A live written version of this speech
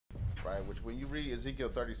right? Which when you read Ezekiel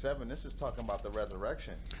 37, this is talking about the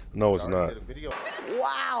resurrection. No, it's not. Did a video.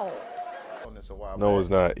 Wow. On this a while No, back. it's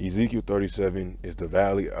not. Ezekiel 37 is the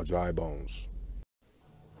valley of dry bones.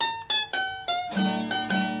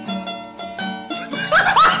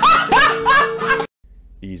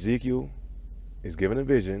 Ezekiel is given a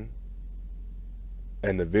vision,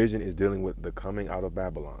 and the vision is dealing with the coming out of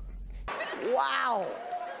Babylon. Wow.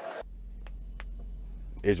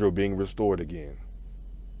 Israel being restored again.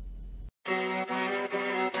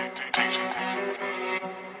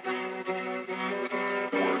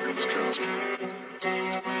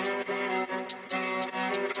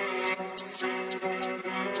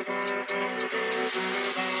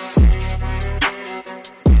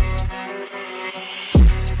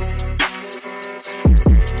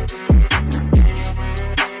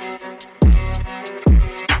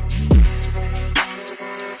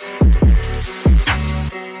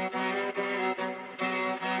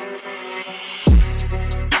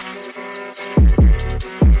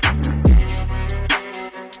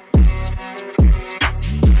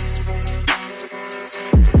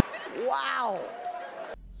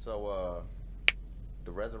 So,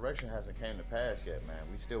 the resurrection hasn't came to pass yet, man.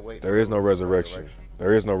 We still waiting. There is no resurrection.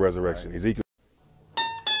 There is no resurrection. Right. Ezekiel.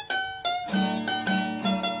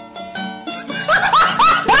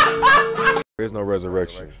 There is no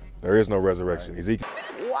resurrection. There is no resurrection. Ezekiel.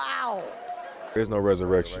 Wow. There is no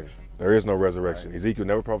resurrection. There is no resurrection. Ezekiel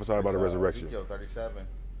never prophesied about a resurrection. Ezekiel 37.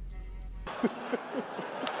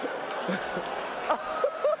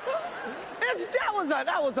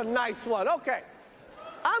 That was a nice one. Okay.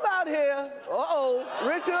 I'm out here.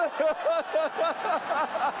 Richard.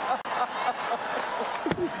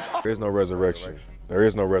 There is no resurrection. There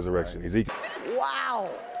is no resurrection. Ezekiel. Wow.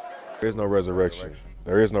 There is no resurrection.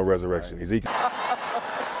 There is no resurrection. Ezekiel.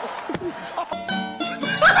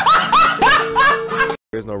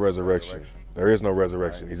 There is no resurrection. There is no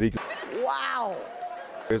resurrection. Ezekiel. Wow.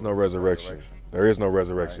 There is no resurrection. There is no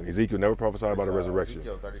resurrection. Ezekiel never prophesied about a resurrection.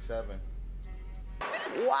 Ezekiel 37.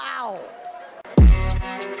 Wow.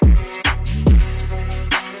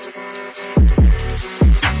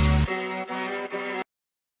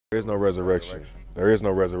 There is no resurrection. There is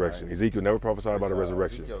no resurrection. Ezekiel never prophesied about a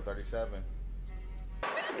resurrection. Ezekiel 37.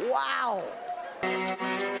 Wow.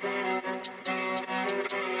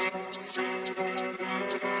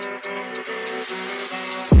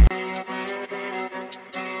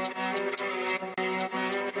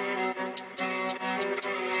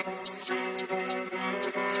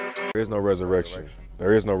 There is no resurrection.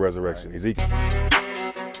 There is no resurrection. Ezekiel.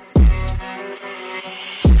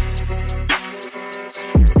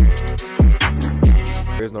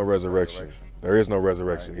 There is no resurrection. There is no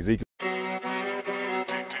resurrection. Ezekiel.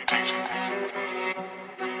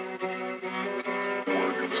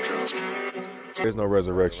 There is no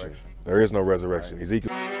resurrection. There is no resurrection.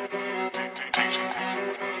 Ezekiel.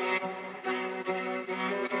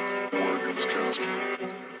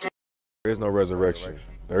 There is no resurrection.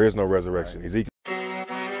 There is no resurrection. Ezekiel.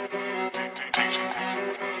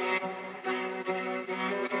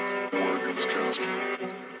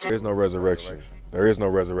 There is no resurrection. There is no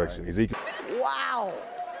resurrection. Ezekiel. Wow.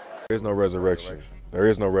 There is no resurrection. There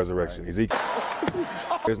is no resurrection. Ezekiel.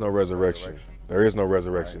 There is no resurrection. There is no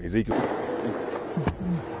resurrection. Ezekiel.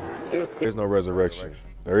 There is no resurrection.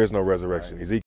 There is no resurrection. Ezekiel.